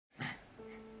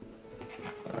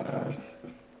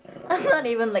I'm not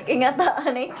even looking at that,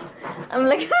 honey. I'm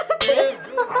looking at this.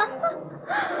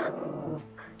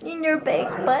 In your big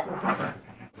butt.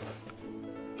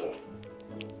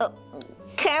 Oh,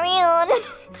 carry on.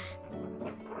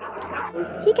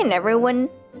 He can never win.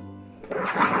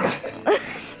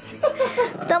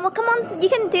 Domo, come on, you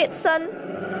can do it, son.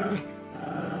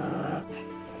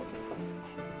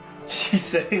 She's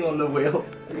sitting on the wheel.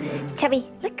 Chubby,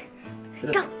 look.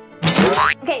 Go.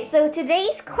 Okay, so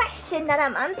today's question that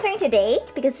I'm answering today,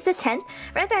 because it's the 10th,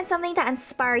 rather than something that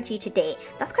inspired you today.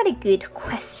 That's quite a good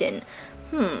question.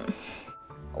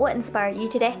 What inspired you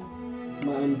today?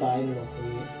 My undying love for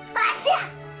you.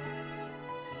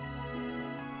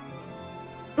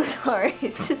 Sorry,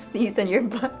 it's just sneezed on your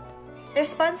butt. The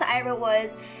response that I wrote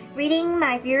was, reading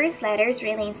my viewers' letters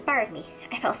really inspired me.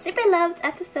 I felt super loved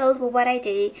and fulfilled with what I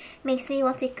do. Makes me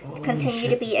want to continue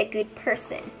to be a good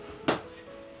person.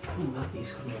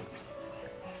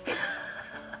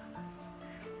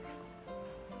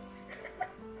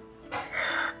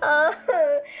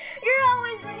 You're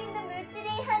always ruining the mood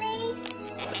today, honey.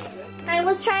 I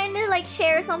was trying to like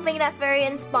share something that's very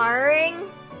inspiring.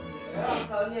 Yeah, I'm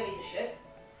telling you, I need to shit.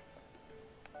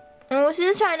 I was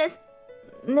just trying to...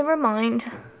 Never mind.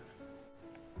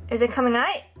 Is it coming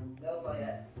out? No, not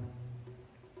yet.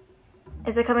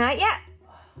 Is it coming out yet?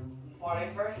 I'm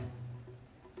farting first.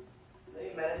 Let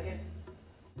me meditate.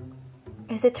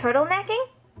 Is it turtlenecking?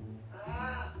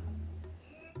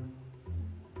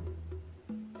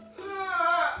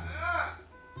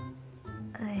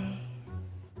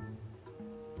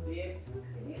 Babe,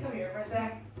 can you come here for a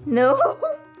sec? No.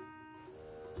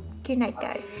 Good night,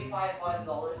 guys. I'll give you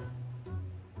 $5,000.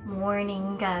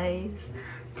 Morning, guys.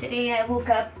 Today I woke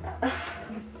up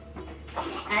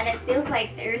and it feels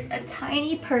like there's a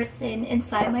tiny person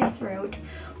inside my throat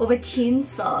with a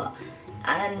chainsaw,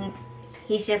 and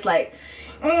he's just like.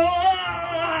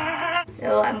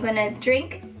 So I'm gonna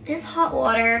drink this hot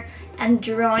water and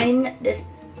drown this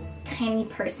tiny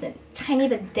person, tiny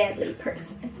but deadly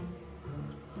person.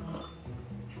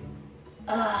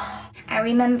 I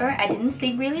remember I didn't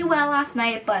sleep really well last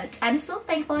night, but I'm still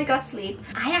thankful I got sleep.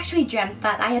 I actually dreamt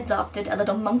that I adopted a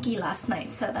little monkey last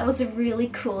night, so that was a really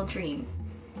cool dream.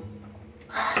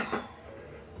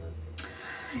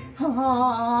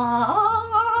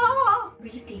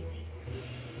 Breathe deeply.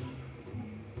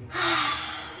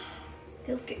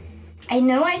 Feels good. I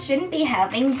know I shouldn't be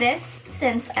having this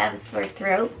since I have a sore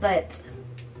throat, but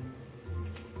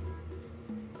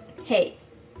hey.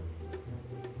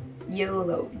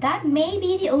 YOLO. That may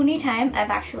be the only time I've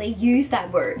actually used that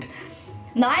word.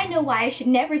 Now I know why I should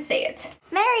never say it.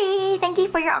 Mary, thank you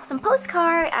for your awesome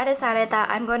postcard. I decided that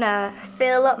I'm gonna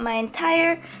fill up my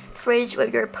entire fridge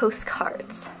with your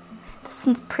postcards. This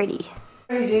one's pretty.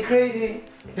 Crazy, crazy.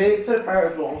 Baby, put a pair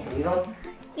of long thingies on.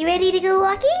 You ready to go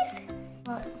walkies?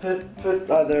 Put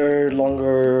either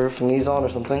longer thingies on or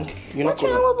something. You're What's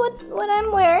wrong with what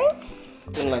I'm wearing?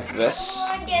 Something like this. I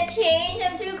want to get changed,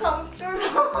 I'm too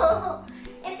comfortable.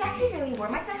 It's actually really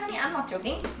warm outside, honey, I'm not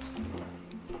joking.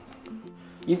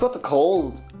 You've got the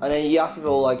cold, and then you ask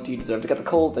people like, do you deserve to get the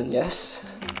cold? Then yes.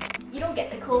 You don't get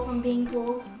the cold from being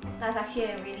cold. That's actually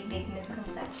a really big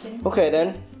misconception. Okay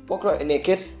then, walk around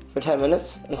naked for 10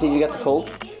 minutes and see if you get the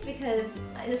cold. Naked because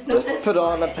I just noticed. Just put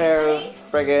on a pair of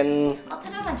friggin'... I'll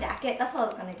put on a jacket, that's what I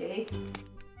was gonna do.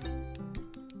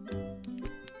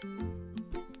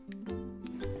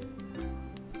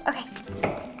 Okay.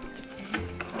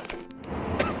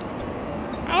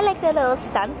 I like the little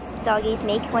stunts doggies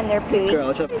make when they're pooing.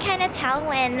 Girl, you can kind of tell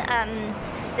when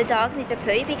the dogs need to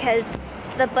poo because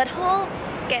the butthole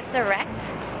gets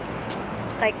erect,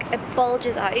 like it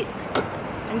bulges out,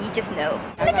 and you just know.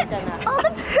 Look at all the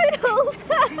poodles!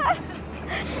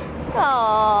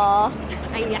 Aww.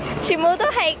 全部都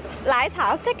係奶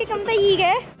茶色嘅，咁得意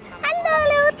嘅。Hello，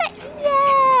 你好得意啊！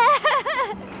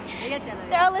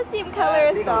 They're all the same color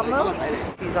as Domo. Hi!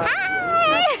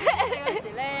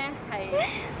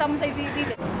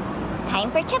 Time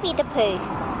for Chubby to poo.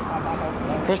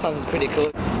 First dance is pretty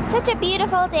cool. Such a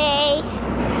beautiful day.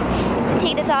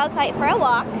 Take the dogs out for a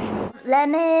walk.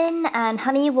 Lemon and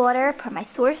honey water for my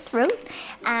sore throat.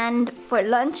 And for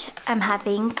lunch, I'm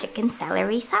having chicken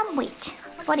celery sandwich.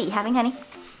 What are you having, honey?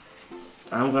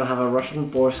 I'm gonna have a Russian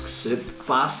borscht soup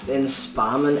based in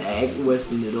spam and egg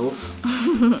with noodles.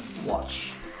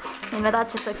 Watch. You know, that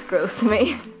just looks gross to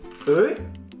me. Who?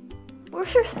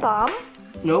 Where's your spam?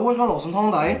 No, where's my lost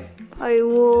tongue die?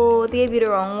 Oh, they gave you the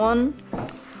wrong one.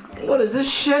 What is this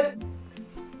shit?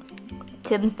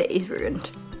 Tim's day is ruined.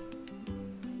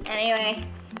 Anyway.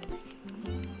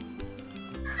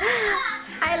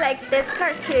 I like this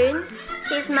cartoon.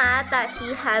 She's mad that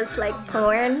he has like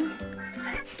porn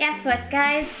Guess what,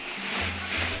 guys?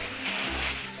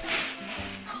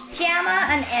 Gemma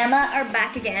and Emma are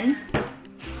back again.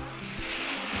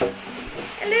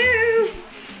 Hello!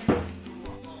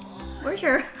 Where's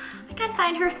your... I can't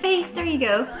find her face. There you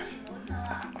go.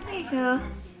 There you go.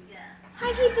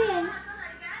 How have you been?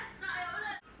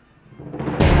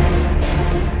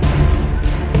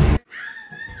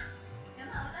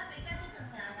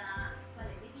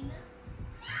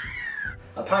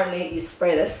 Apparently, you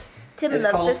spray this. Tim it's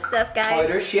loves this stuff, guys.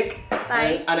 Powder shake.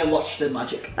 Bye. And then watch the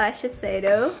magic. I should say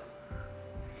though.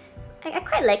 I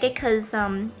quite like it because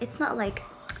it's not like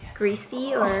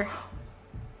greasy or...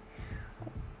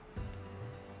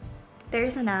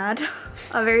 There's an ad.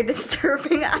 A very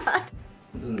disturbing ad.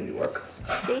 It doesn't really work.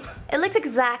 See? It looks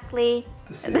exactly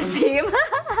the same.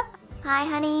 Bye,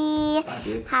 honey. Bye,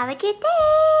 dude. Have a good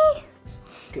day.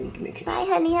 Give me a kiss. Bye,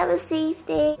 honey. Have a safe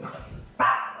day.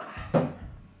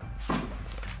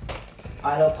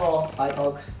 I love Paul. Bye,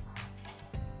 dogs.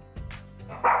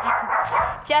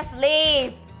 Just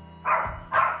leave.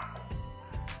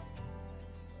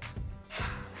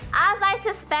 As I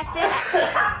suspected,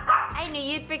 I knew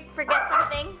you'd forget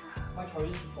something. My charge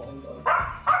is falling down.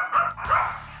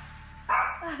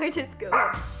 I just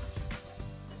go.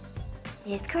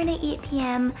 It's currently 8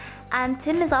 p.m. and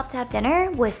Tim is off to have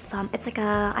dinner with it's like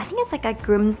a, I think it's like a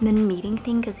groomsman meeting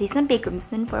thing because he's gonna be a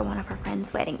groomsman for one of our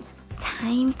friends' weddings. It's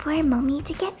time for mommy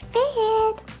to get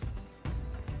fed.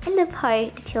 I love how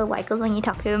the tail waggles when you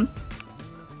talk to him.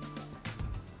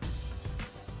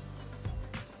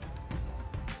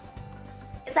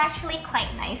 It's actually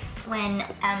quite nice when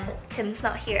Tim's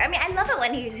not here. I mean, I love it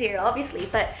when he's here, obviously,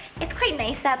 but it's quite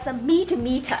nice to have some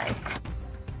me-to-me time.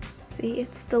 See,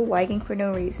 it's still wagging for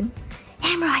no reason.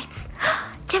 Hemorrhoids!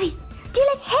 Chubbi, do you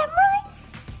like hemorrhoids?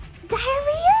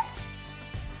 Diarrhea?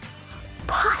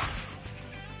 Pus?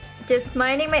 Just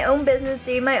minding my own business,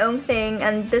 doing my own thing,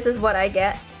 and this is what I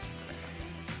get.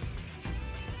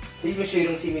 Please make sure you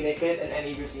don't see me naked in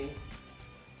any of your scenes.